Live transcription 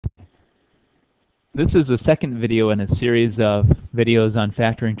This is the second video in a series of videos on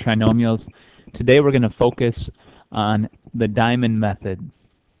factoring trinomials. Today we're going to focus on the diamond method.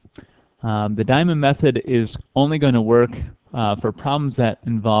 The diamond method is only going to work for problems that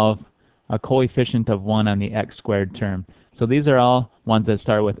involve a coefficient of 1 on the x squared term. So these are all ones that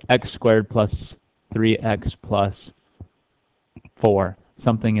start with x squared plus 3x plus 4,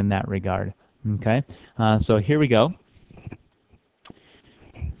 something in that regard. Okay, so here we go.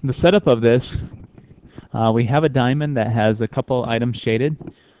 The setup of this, we have a diamond that has a couple items shaded.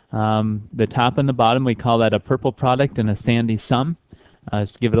 The top and the bottom, we call that a purple product and a sandy sum,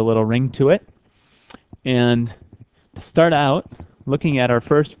 just to give it a little ring to it. And to start out, looking at our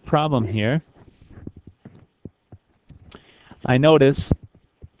first problem here, I notice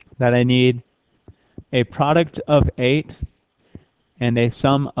that I need a product of 8 and a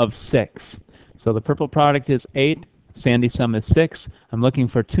sum of 6. So the purple product is 8, sandy sum is 6. I'm looking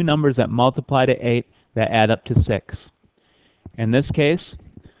for two numbers that multiply to 8 that add up to 6. In this case,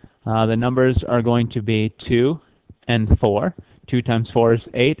 the numbers are going to be 2 and 4. 2 times 4 is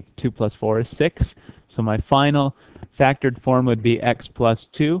 8. 2 plus 4 is 6. So my final factored form would be x plus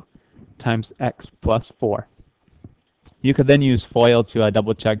 2 times x plus 4. You could then use FOIL to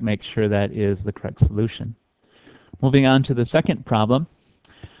double check, make sure that is the correct solution. Moving on to the second problem,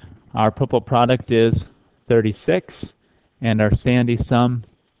 our purple product is 36 and our sandy sum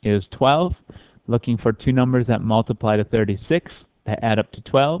is 12. Looking for two numbers that multiply to 36 that add up to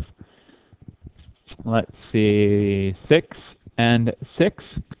 12. Let's see, 6 and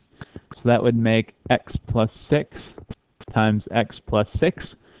 6. So that would make x plus 6 times x plus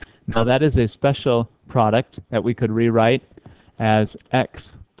 6. Now that is a special product that we could rewrite as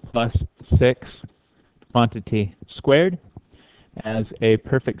x plus 6 quantity squared as a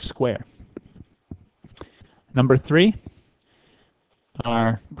perfect square. Number 3,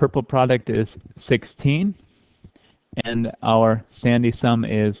 our purple product is 16 and our sandy sum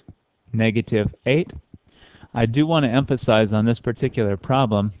is negative 8. I do want to emphasize on this particular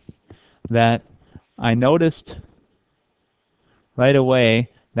problem that I noticed right away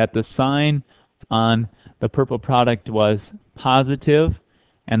that the sign on the purple product was positive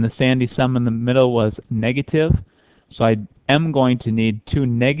and the sandy sum in the middle was negative. So I am going to need two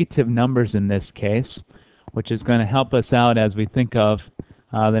negative numbers in this case, which is going to help us out as we think of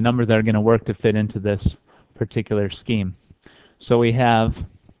the numbers that are going to work to fit into this particular scheme. So we have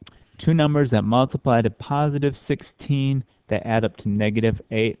two numbers that multiply to positive 16 that add up to negative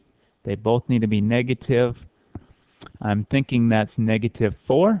 8. They both need to be negative. I'm thinking that's negative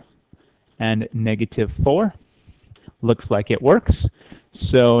 4 and negative 4. Looks like it works.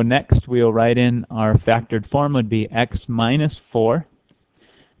 So next we'll write in our factored form would be x minus 4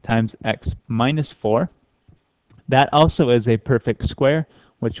 times x minus 4. That also is a perfect square,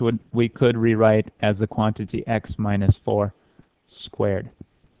 which we could rewrite as the quantity x minus 4 squared.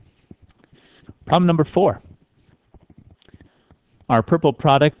 Problem number 4. Our purple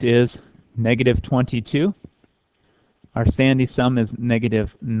product is negative 22. Our sandy sum is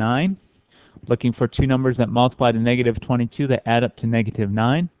negative 9. Looking for two numbers that multiply to negative 22 that add up to negative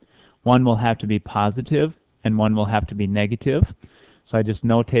 9. One will have to be positive and one will have to be negative. So I just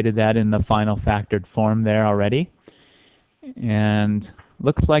notated that in the final factored form there already. And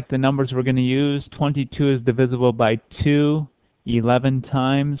looks like the numbers we're going to use, 22 is divisible by 2 11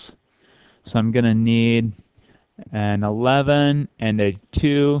 times. So I'm going to need an 11 and a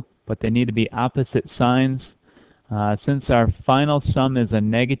 2, but they need to be opposite signs. Since our final sum is a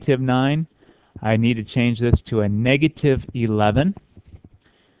negative 9, I need to change this to a negative 11.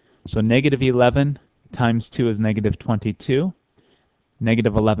 So negative 11 times 2 is negative 22.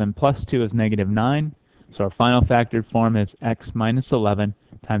 Negative 11 plus 2 is negative 9. So our final factored form is x minus 11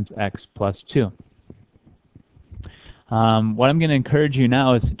 times x plus 2. What I'm going to encourage you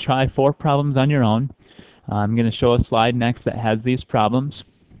now is to try 4 problems on your own. I'm going to show a slide next that has these problems.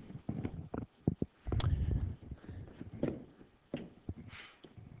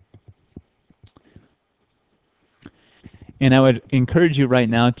 And I would encourage you right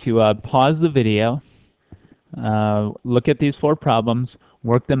now to pause the video, look at these 4 problems,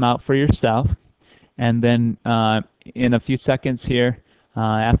 work them out for yourself, and then in a few seconds here,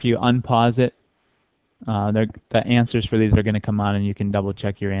 after you unpause it, the answers for these are going to come on and you can double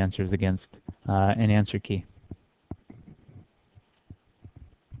check your answers against an answer key.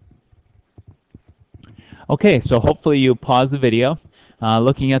 Okay, so hopefully you pause the video,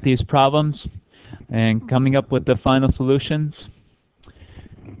 looking at these problems and coming up with the final solutions.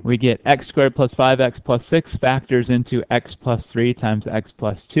 We get x squared plus 5x plus 6 factors into x plus 3 times x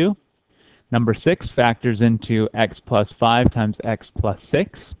plus 2. Number 6 factors into x plus 5 times x plus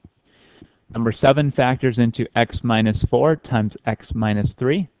 6. Number 7 factors into x minus 4 times x minus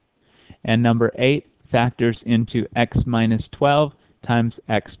 3. And number 8 factors into x minus 12 times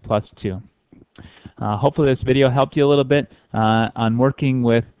x plus 2. Hopefully this video helped you a little bit on working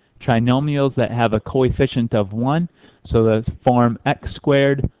with trinomials that have a coefficient of 1. So let's form x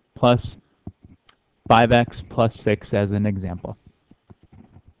squared plus 5x plus 6 as an example.